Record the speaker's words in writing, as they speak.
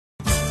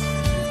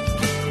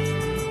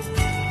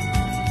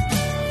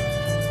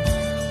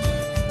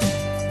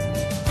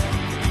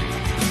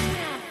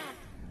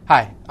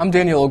Hi, I'm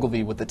Daniel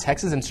Ogilvy with the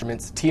Texas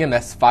Instruments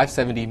TMS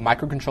 570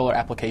 Microcontroller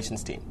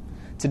Applications team.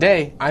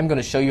 Today, I'm going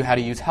to show you how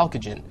to use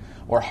HALCoGen,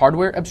 or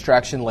Hardware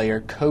Abstraction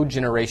Layer Code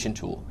Generation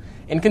Tool,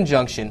 in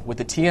conjunction with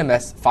the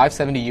TMS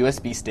 570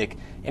 USB stick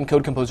in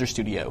Code Composer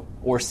Studio,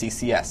 or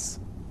CCS.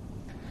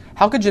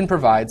 HALCoGen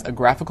provides a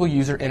graphical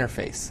user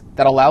interface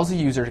that allows the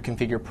user to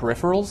configure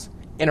peripherals,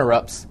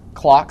 interrupts,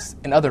 clocks,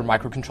 and other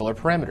microcontroller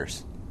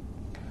parameters.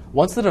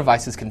 Once the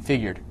device is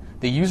configured,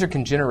 the user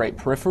can generate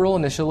peripheral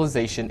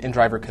initialization and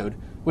driver code,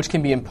 which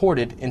can be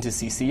imported into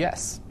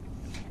CCS.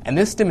 In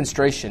this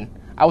demonstration,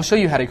 I will show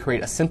you how to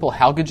create a simple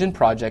HALCoGen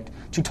project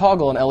to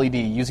toggle an LED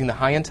using the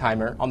high-end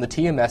timer on the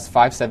TMS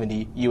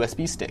 570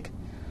 USB stick.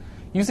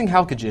 Using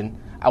HALCoGen,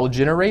 I will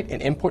generate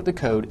and import the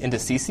code into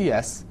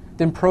CCS,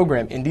 then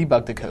program and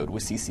debug the code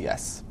with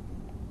CCS.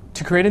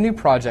 To create a new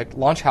project,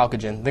 launch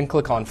HALCoGen, then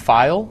click on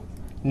File,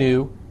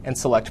 New, and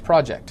select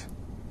Project.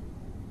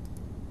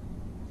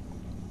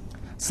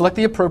 Select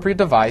the appropriate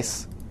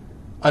device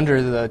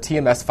under the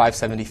TMS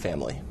 570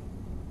 family.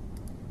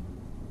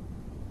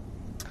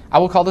 I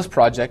will call this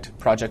project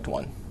Project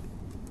 1.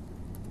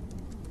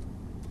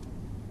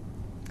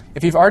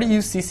 If you've already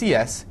used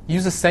CCS,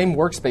 use the same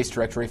workspace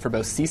directory for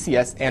both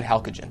CCS and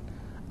HALCoGen.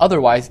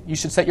 Otherwise, you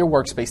should set your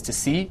workspace to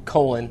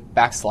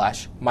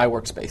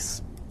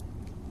C:\myworkspace.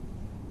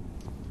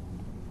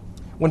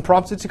 When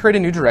prompted to create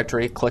a new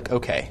directory, click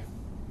OK.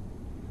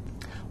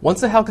 Once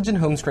the HALCoGen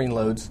home screen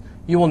loads,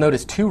 you will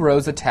notice two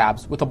rows of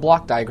tabs with a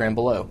block diagram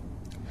below.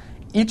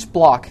 Each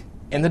block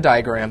in the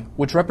diagram,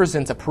 which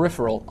represents a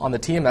peripheral on the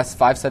TMS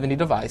 570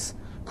 device,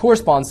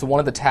 corresponds to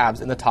one of the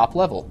tabs in the top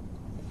level.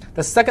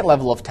 The second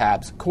level of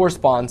tabs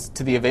corresponds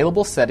to the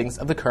available settings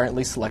of the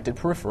currently selected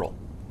peripheral.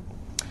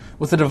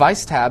 With the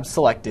device tab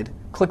selected,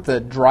 click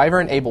the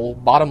Driver Enable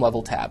bottom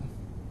level tab.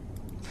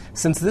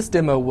 Since this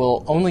demo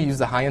will only use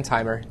the high-end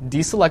timer,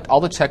 deselect all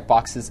the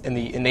checkboxes in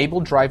the Enable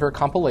Driver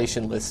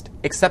compilation list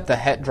except the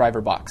HET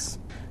driver box.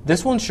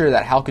 This will ensure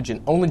that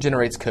HALCoGen only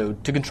generates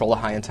code to control a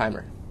high-end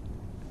timer.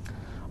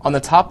 On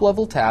the top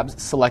level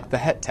tabs, select the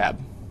HET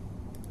tab.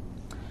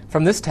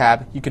 From this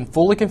tab, you can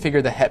fully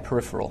configure the HET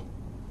peripheral.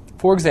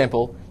 For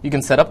example, you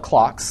can set up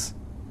clocks,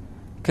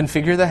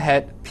 configure the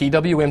HET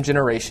PWM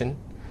generation,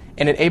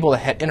 and enable the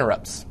HET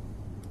interrupts.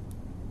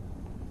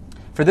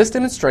 For this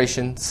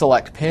demonstration,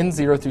 select pin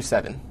 0 through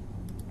 7.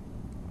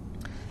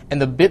 In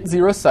the bit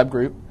 0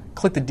 subgroup,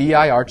 click the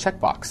DIR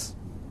checkbox.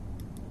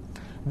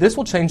 This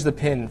will change the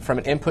pin from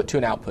an input to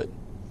an output.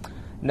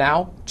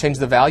 Now, change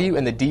the value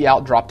in the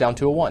DOUT dropdown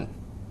to a 1,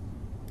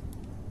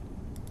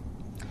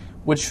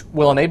 which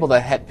will enable the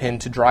HET pin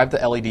to drive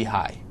the LED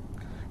high.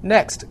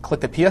 Next,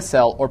 click the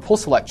PSL or Pull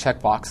Select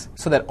checkbox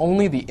so that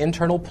only the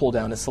internal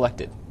pull-down is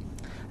selected.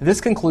 This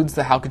concludes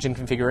the HALCoGen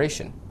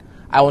configuration.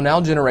 I will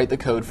now generate the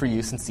code for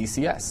use in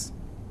CCS.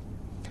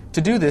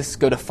 To do this,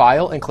 go to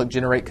File and click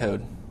Generate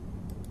Code.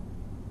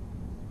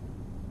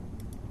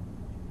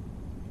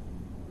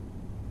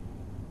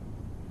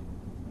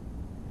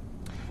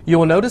 You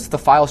will notice the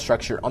file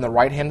structure on the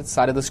right-hand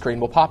side of the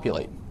screen will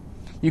populate.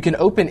 You can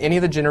open any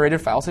of the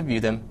generated files to view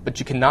them, but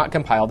you cannot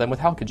compile them with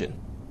HALCoGen.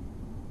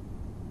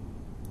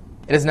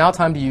 It is now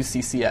time to use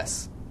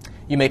CCS.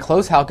 You may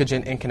close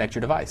HALCoGen and connect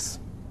your device.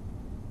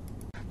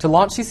 To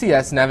launch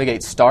CCS,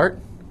 navigate Start,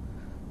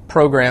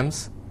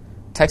 Programs,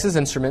 Texas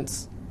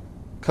Instruments,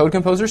 Code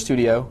Composer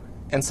Studio,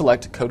 and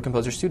select Code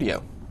Composer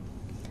Studio.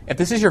 If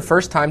this is your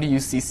first time to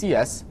use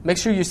CCS, make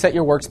sure you set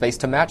your workspace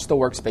to match the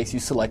workspace you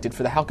selected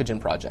for the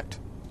HALCoGen project.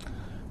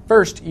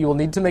 First, you will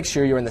need to make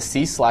sure you're in the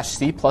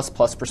C/C++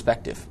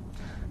 perspective.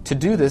 To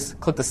do this,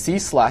 click the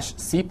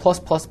C/C++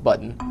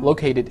 button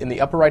located in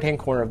the upper right-hand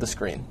corner of the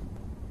screen.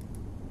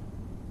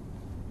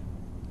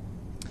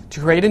 To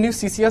create a new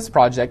CCS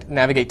project,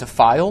 navigate to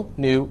File,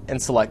 New,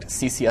 and select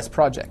CCS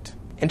Project.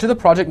 Enter the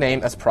project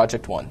name as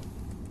Project 1.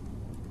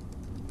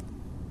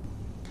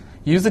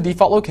 Use the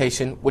default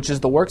location, which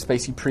is the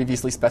workspace you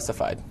previously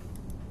specified.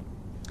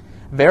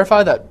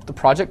 Verify that the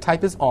project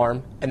type is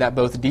ARM and that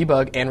both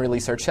debug and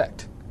release are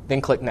checked. Then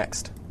click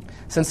Next.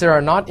 Since there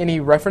are not any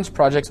reference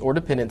projects or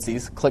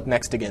dependencies, click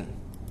Next again.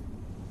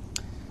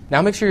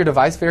 Now make sure your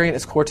device variant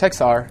is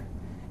Cortex-R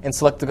and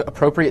select the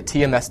appropriate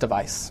TMS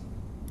device.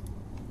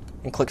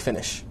 And click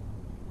Finish.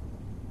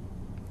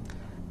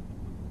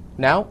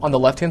 Now, on the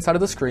left-hand side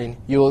of the screen,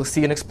 you will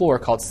see an explorer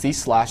called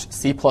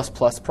C/C++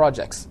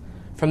 projects.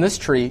 From this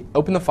tree,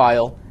 open the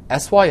file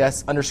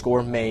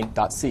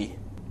sys_main.c.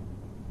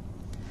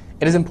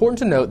 It is important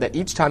to note that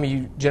each time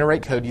you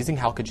generate code using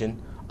HALCoGen,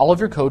 all of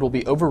your code will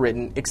be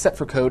overwritten except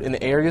for code in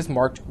the areas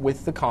marked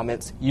with the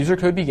comments user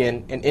code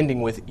begin and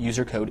ending with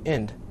user code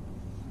end.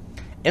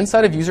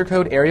 Inside of user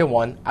code area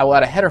 1, I will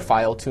add a header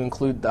file to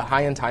include the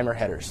high-end timer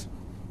headers.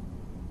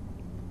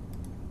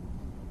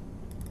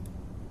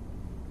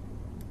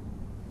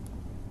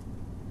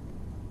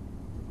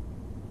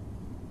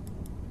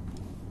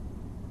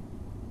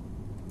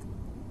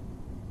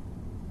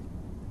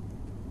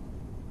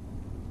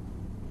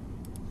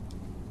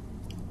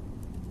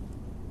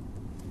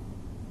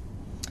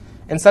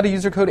 Inside of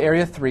user code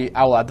area 3,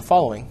 I will add the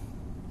following.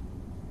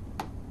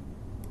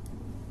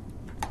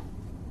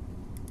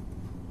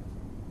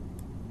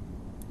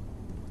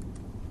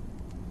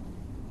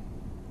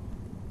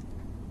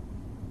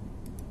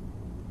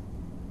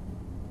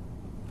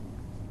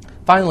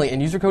 Finally,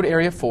 in user code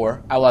area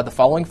 4, I will add the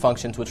following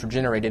functions which were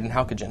generated in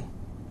HALCoGen.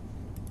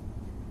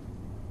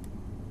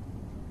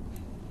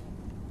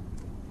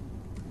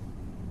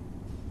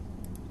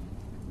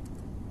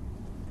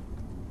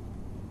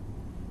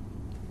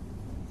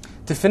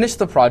 To finish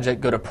the project,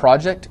 go to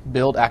Project,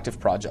 Build Active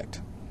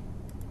Project.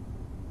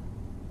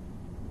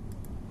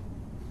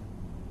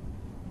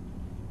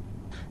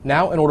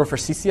 Now, in order for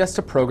CCS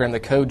to program the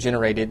code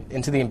generated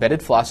into the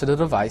embedded flash of the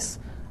device,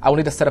 I will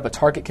need to set up a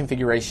target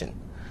configuration.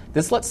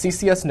 This lets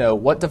CCS know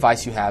what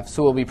device you have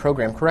so it will be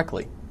programmed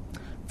correctly.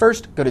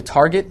 First, go to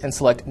Target and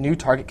select New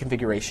Target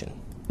Configuration.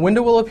 A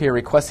window will appear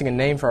requesting a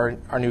name for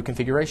our new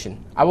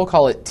configuration. I will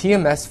call it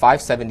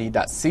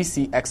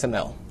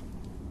TMS570.ccxml.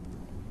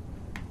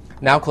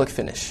 Now click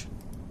Finish.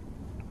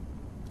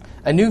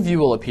 A new view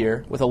will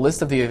appear with a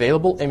list of the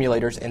available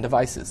emulators and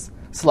devices.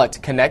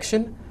 Select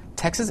Connection,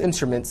 Texas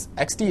Instruments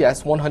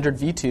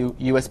XDS100V2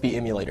 USB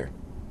emulator.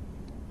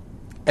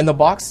 In the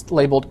box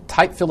labeled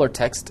Type Filler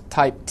Text,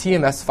 type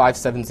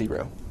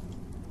TMS570.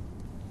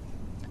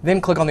 Then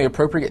click on the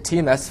appropriate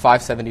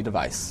TMS570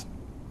 device.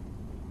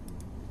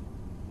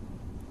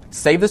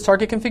 Save this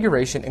target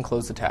configuration and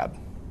close the tab.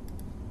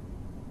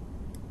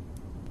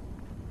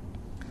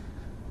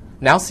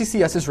 Now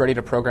CCS is ready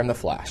to program the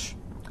flash.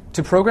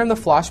 To program the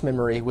flash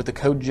memory with the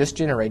code just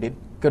generated,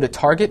 go to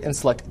Target and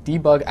select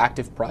Debug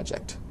Active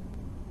Project.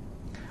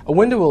 A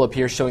window will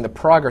appear showing the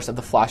progress of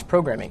the flash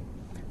programming.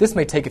 This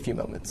may take a few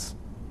moments.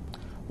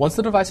 Once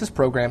the device is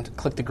programmed,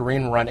 click the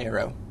green Run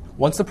arrow.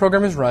 Once the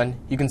program is run,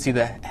 you can see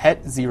the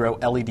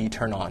HET0 LED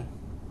turn on.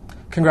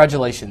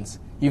 Congratulations!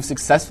 You've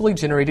successfully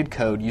generated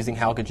code using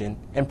HALCoGen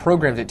and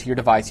programmed it to your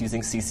device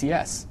using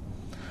CCS.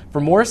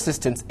 For more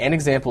assistance and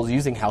examples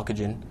using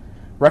HALCoGen,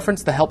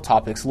 reference the help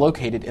topics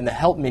located in the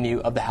help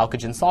menu of the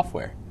HALCoGen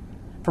software.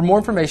 For more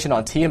information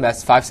on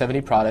TMS 570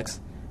 products,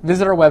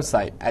 visit our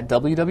website at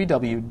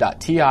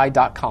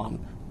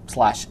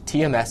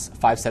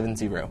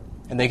www.ti.com/TMS570.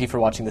 And thank you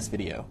for watching this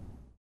video.